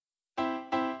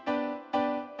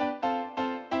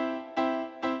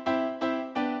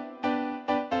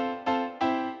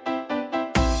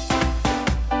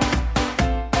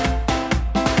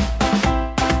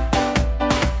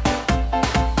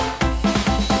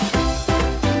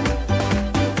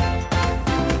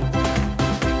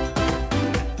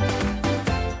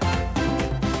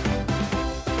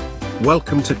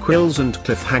Welcome to Quills and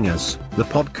Cliffhangers, the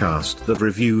podcast that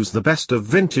reviews the best of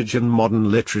vintage and modern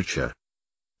literature.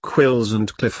 Quills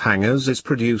and Cliffhangers is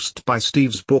produced by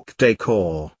Steve's Book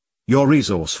Decor, your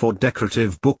resource for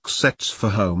decorative book sets for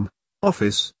home,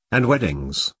 office, and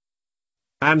weddings.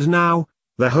 And now,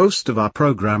 the host of our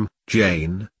program,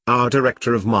 Jane, our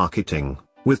Director of Marketing,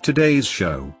 with today's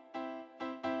show.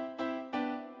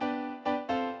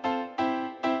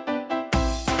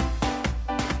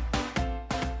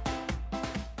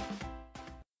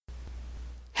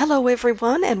 Hello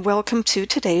everyone and welcome to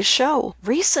today's show.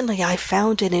 Recently I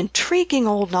found an intriguing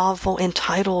old novel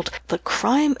entitled The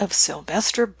Crime of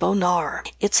Sylvester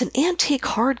Bonnard. It's an antique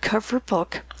hardcover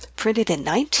book printed in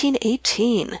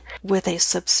 1918 with a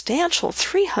substantial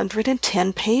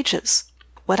 310 pages.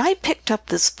 When I picked up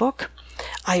this book,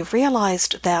 I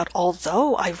realized that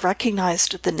although I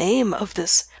recognized the name of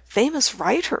this famous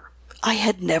writer, I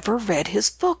had never read his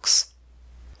books.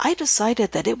 I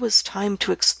decided that it was time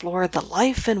to explore the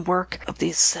life and work of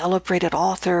the celebrated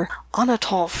author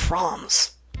Anatole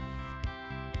France.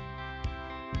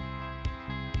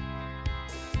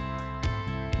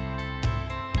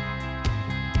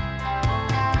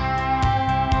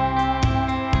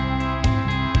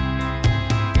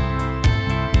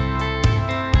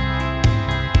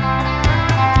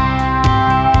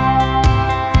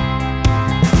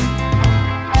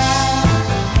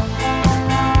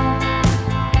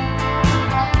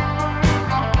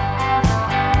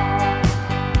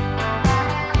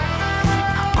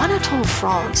 Anatole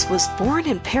France was born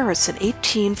in Paris in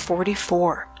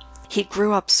 1844. He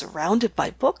grew up surrounded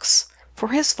by books, for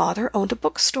his father owned a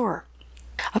bookstore.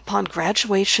 Upon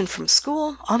graduation from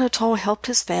school, Anatole helped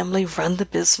his family run the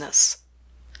business.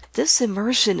 This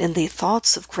immersion in the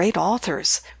thoughts of great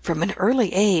authors from an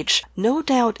early age no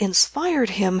doubt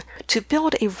inspired him to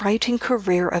build a writing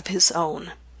career of his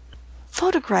own.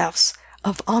 Photographs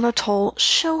of Anatole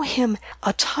show him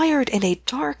attired in a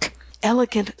dark,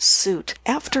 elegant suit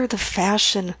after the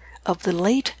fashion of the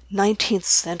late 19th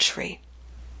century.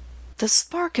 The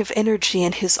spark of energy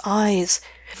in his eyes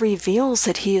reveals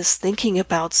that he is thinking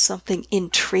about something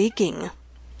intriguing.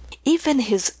 Even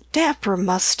his dapper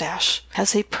mustache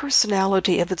has a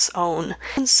personality of its own.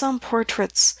 In some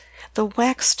portraits, the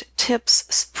waxed tips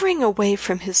spring away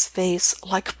from his face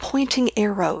like pointing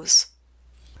arrows.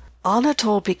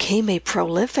 Anatole became a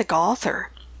prolific author.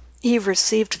 He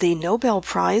received the Nobel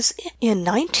Prize in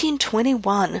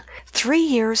 1921, 3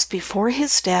 years before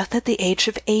his death at the age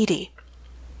of 80.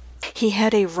 He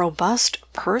had a robust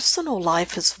personal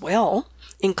life as well,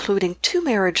 including 2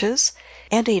 marriages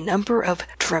and a number of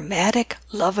dramatic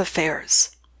love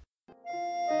affairs.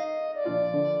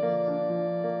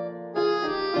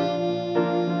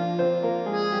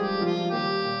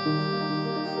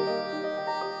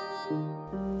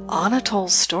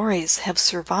 Anatole's stories have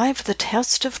survived the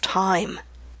test of time.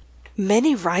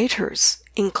 Many writers,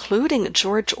 including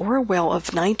George Orwell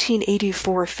of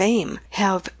 1984 fame,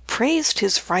 have praised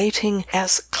his writing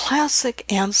as classic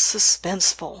and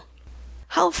suspenseful.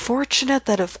 How fortunate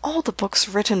that of all the books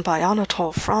written by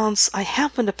Anatole France, I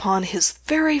happened upon his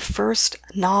very first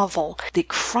novel, The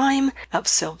Crime of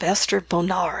Sylvester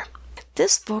Bonnard.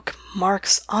 This book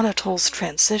marks Anatole's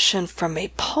transition from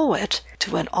a poet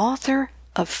to an author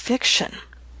of fiction.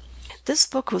 This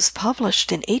book was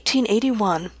published in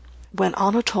 1881 when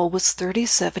Anatole was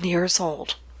 37 years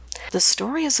old. The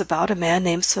story is about a man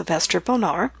named Sylvester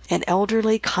Bonnard, an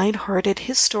elderly, kind-hearted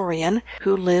historian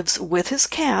who lives with his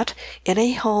cat in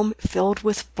a home filled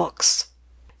with books.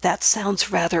 That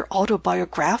sounds rather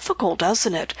autobiographical,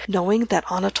 doesn't it, knowing that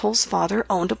Anatole's father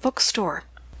owned a bookstore?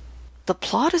 The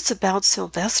plot is about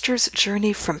Sylvester's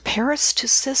journey from Paris to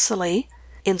Sicily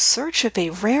in search of a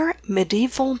rare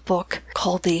medieval book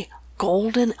called the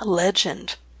Golden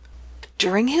Legend.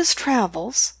 During his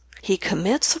travels, he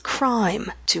commits a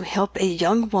crime to help a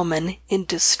young woman in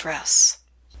distress.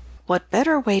 What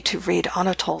better way to read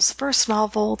Anatole's first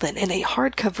novel than in a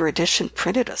hardcover edition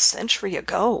printed a century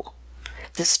ago?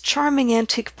 This charming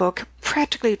antique book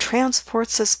practically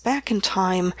transports us back in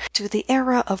time to the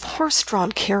era of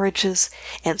horse-drawn carriages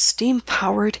and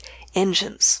steam-powered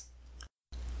engines.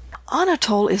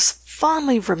 Anatole is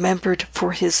fondly remembered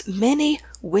for his many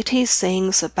witty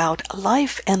sayings about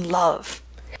life and love.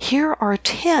 Here are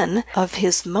 10 of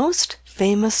his most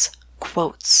famous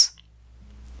quotes.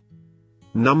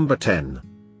 Number 10.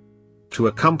 To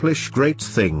accomplish great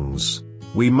things,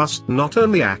 we must not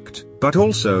only act, but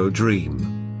also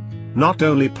dream. Not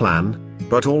only plan,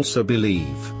 but also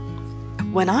believe.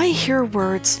 When I hear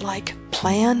words like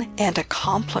plan and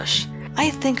accomplish, I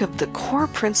think of the core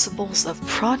principles of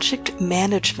project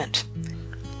management.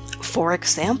 For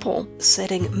example,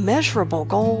 setting measurable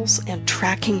goals and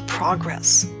tracking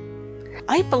progress.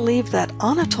 I believe that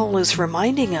Anatol is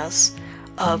reminding us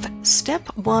of step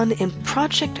 1 in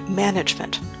project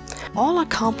management. All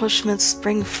accomplishments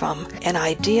spring from an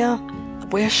idea, a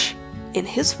wish, in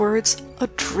his words, a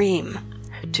dream.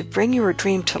 To bring your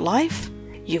dream to life,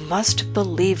 you must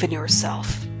believe in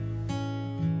yourself.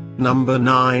 Number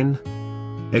 9.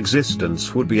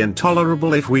 Existence would be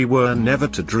intolerable if we were never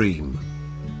to dream.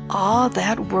 Ah,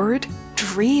 that word,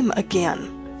 dream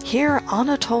again. Here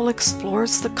Anatol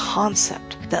explores the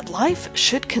concept that life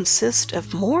should consist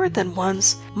of more than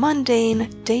one's mundane,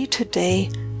 day-to-day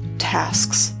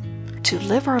tasks. To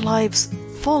live our lives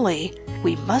fully,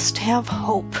 we must have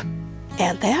hope,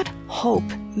 and that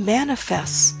hope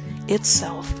manifests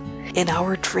itself in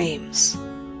our dreams.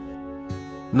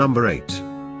 Number 8.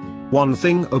 One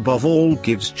thing above all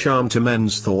gives charm to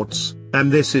men's thoughts,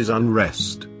 and this is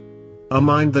unrest. A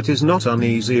mind that is not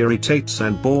uneasy irritates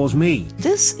and bores me.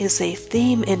 This is a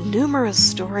theme in numerous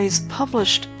stories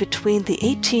published between the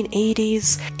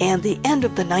 1880s and the end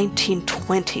of the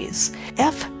 1920s.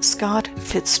 F. Scott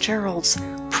Fitzgerald's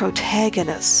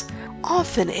protagonists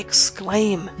often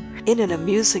exclaim, in an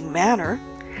amusing manner,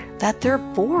 that they're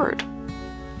bored.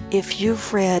 If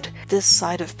you've read This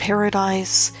Side of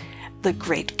Paradise, The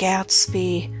Great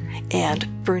Gatsby, and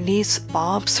Bernice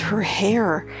Bobs Her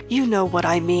Hair, you know what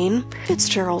I mean.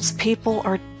 Fitzgerald's people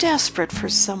are desperate for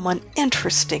someone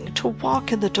interesting to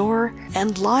walk in the door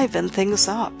and liven things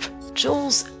up.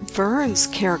 Jules Verne's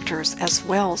characters as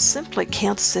well simply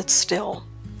can't sit still.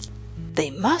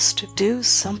 They must do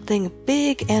something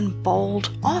big and bold,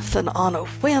 often on a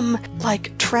whim,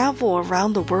 like travel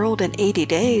around the world in 80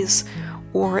 days,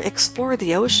 or explore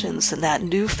the oceans in that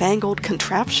newfangled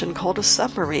contraption called a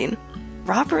submarine.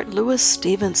 Robert Louis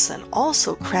Stevenson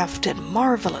also crafted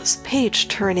marvelous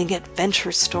page-turning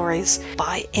adventure stories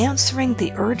by answering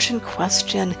the urgent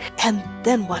question, and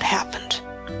then what happened?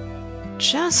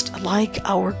 Just like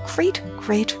our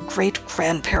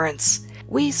great-great-great-grandparents,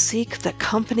 we seek the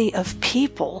company of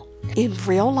people in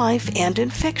real life and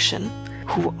in fiction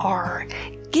who are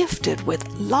gifted with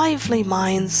lively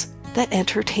minds that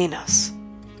entertain us.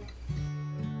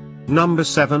 Number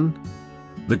 7.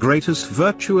 The greatest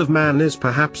virtue of man is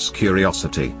perhaps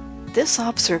curiosity. This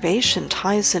observation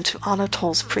ties into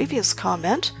Anatol's previous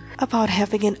comment about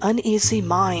having an uneasy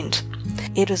mind.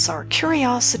 It is our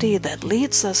curiosity that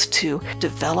leads us to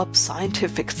develop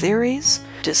scientific theories,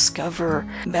 discover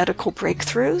medical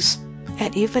breakthroughs,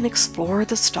 and even explore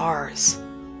the stars.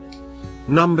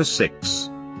 Number 6.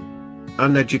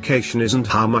 An education isn't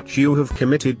how much you have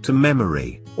committed to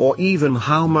memory, or even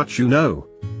how much you know.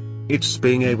 It's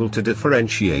being able to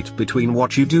differentiate between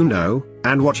what you do know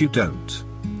and what you don't.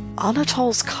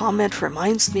 Anatol's comment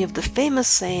reminds me of the famous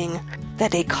saying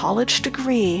that a college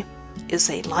degree is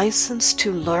a license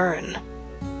to learn.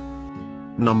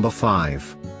 Number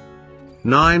 5.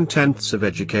 9/10 of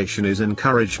education is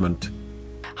encouragement.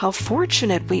 How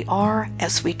fortunate we are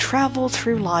as we travel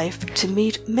through life to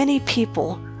meet many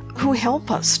people who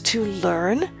help us to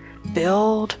learn,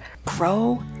 build,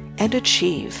 grow, and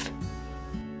achieve.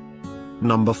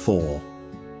 Number 4.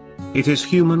 It is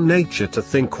human nature to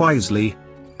think wisely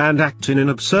and act in an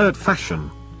absurd fashion.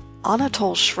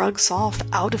 Anatol shrugs off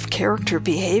out-of-character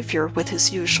behavior with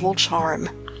his usual charm.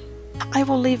 I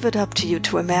will leave it up to you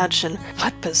to imagine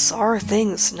what bizarre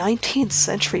things 19th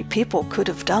century people could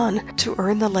have done to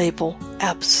earn the label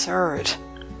absurd.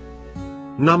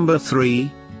 Number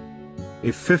 3.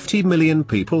 If 50 million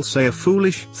people say a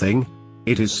foolish thing,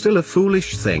 it is still a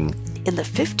foolish thing. In the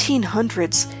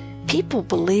 1500s, people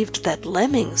believed that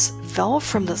lemmings fell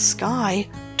from the sky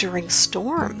during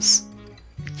storms.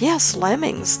 Yes,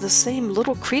 lemmings, the same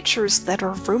little creatures that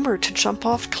are rumored to jump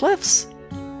off cliffs.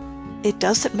 It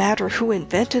doesn't matter who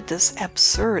invented this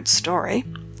absurd story.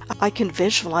 I can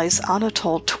visualize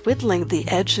Anatol twiddling the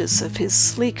edges of his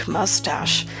sleek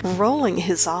mustache, rolling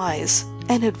his eyes,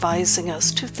 and advising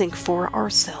us to think for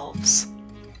ourselves.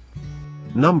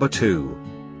 Number 2.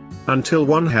 Until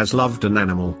one has loved an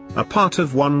animal, a part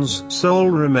of one's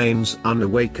soul remains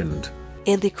unawakened.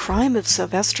 In The Crime of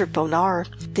Sylvester Bonnard,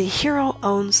 the hero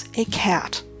owns a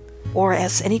cat. Or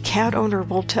as any cat owner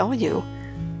will tell you,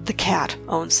 the cat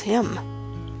owns him.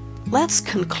 Let's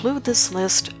conclude this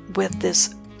list with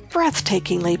this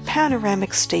breathtakingly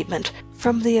panoramic statement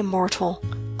from the immortal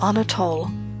Anatole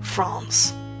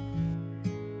France.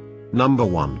 Number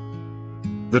 1.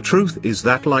 The truth is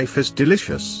that life is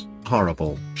delicious,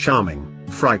 horrible, charming,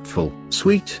 frightful,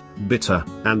 sweet, bitter,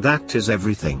 and that is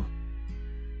everything.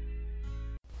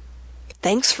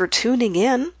 Thanks for tuning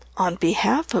in On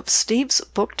behalf of Steve's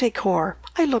Book Decor,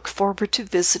 I look forward to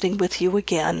visiting with you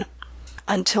again.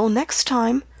 Until next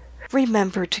time,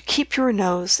 remember to keep your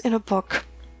nose in a book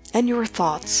and your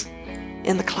thoughts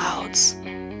in the clouds.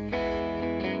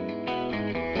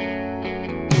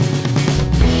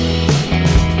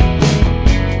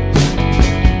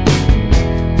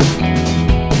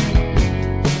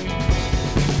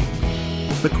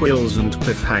 The Quills and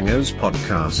Cliffhangers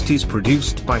podcast is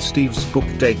produced by Steve's Book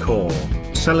Decor,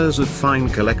 sellers of fine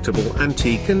collectible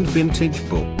antique and vintage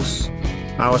books.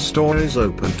 Our store is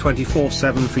open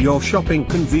 24/7 for your shopping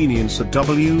convenience at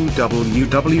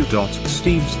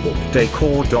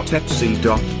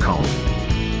www.stevesbookdecor.etsy.com.